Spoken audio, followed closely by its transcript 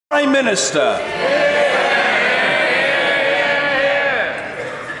Prime Minister.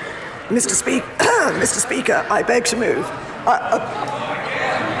 Mr. Speaker, I beg to move.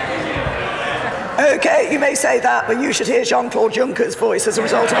 OK, you may say that, but you should hear Jean-Claude Juncker's voice as a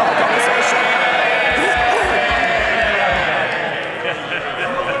result of our conversation.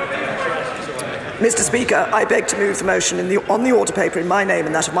 Mr. Speaker, I beg to move the motion on the order paper in my name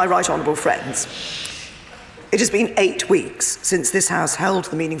and that of my right honourable friends. It has been 8 weeks since this House held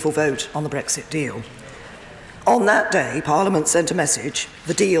the meaningful vote on the Brexit deal. On that day, Parliament sent a message: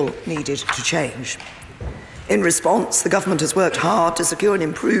 the deal needed to change. In response, the government has worked hard to secure an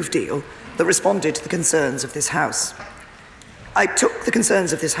improved deal that responded to the concerns of this House. I took the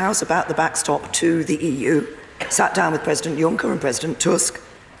concerns of this House about the backstop to the EU, sat down with President Juncker and President Tusk.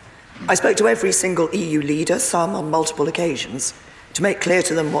 I spoke to every single EU leader, some on multiple occasions, to make clear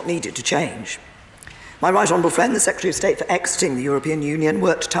to them what needed to change. My right honourable friend, the Secretary of State for exiting the European Union,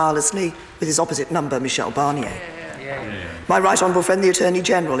 worked tirelessly with his opposite number, Michel Barnier. My right honourable friend, the Attorney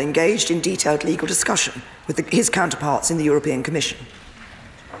General, engaged in detailed legal discussion with his counterparts in the European Commission.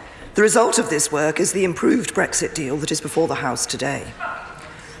 The result of this work is the improved Brexit deal that is before the House today.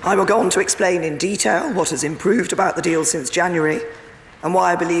 I will go on to explain in detail what has improved about the deal since January and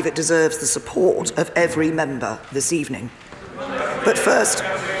why I believe it deserves the support of every member this evening. But first,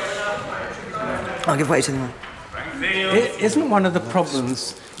 I'll give way to them. Isn't one of the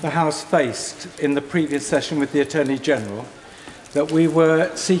problems the House faced in the previous session with the Attorney General that we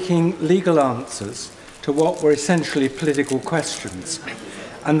were seeking legal answers to what were essentially political questions?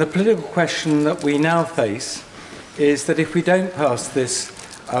 And the political question that we now face is that if we don't pass this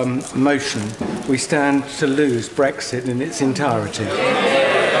motion, we stand to lose Brexit in its entirety.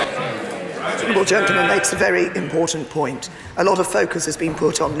 The honourable gentleman makes a very important point. A lot of focus has been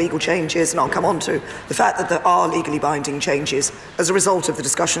put on legal changes, and I'll come on to the fact that there are legally binding changes as a result of the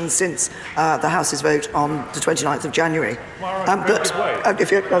discussions since the House's vote on the 29th of January.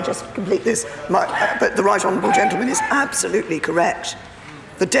 I'll just complete this. But the right honourable gentleman is absolutely correct.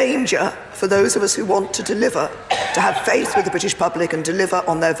 The danger for those of us who want to deliver, to have faith with the British public and deliver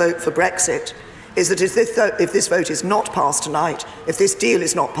on their vote for Brexit, is that if this vote is not passed tonight, if this deal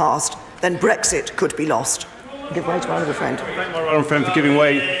is not passed, then Brexit could be lost. Give way to my honourable friend. Thank my right honourable friend for giving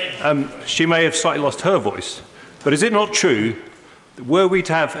way. She may have slightly lost her voice, but is it not true that were we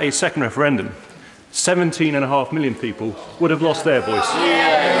to have a second referendum, 17.5 million people would have lost their voice?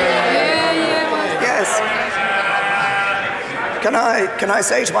 Yes. Can I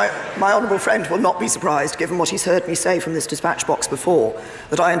say to my honourable friend will not be surprised, given what he's heard me say from this dispatch box before,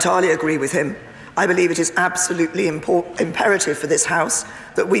 that I entirely agree with him. I believe it is absolutely imperative for this House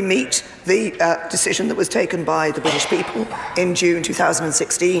that we meet the decision that was taken by the British people in June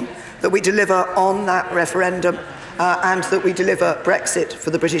 2016, that we deliver on that referendum and that we deliver Brexit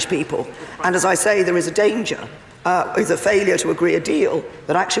for the British people. And as I say, there is a danger with a failure to agree a deal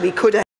that actually could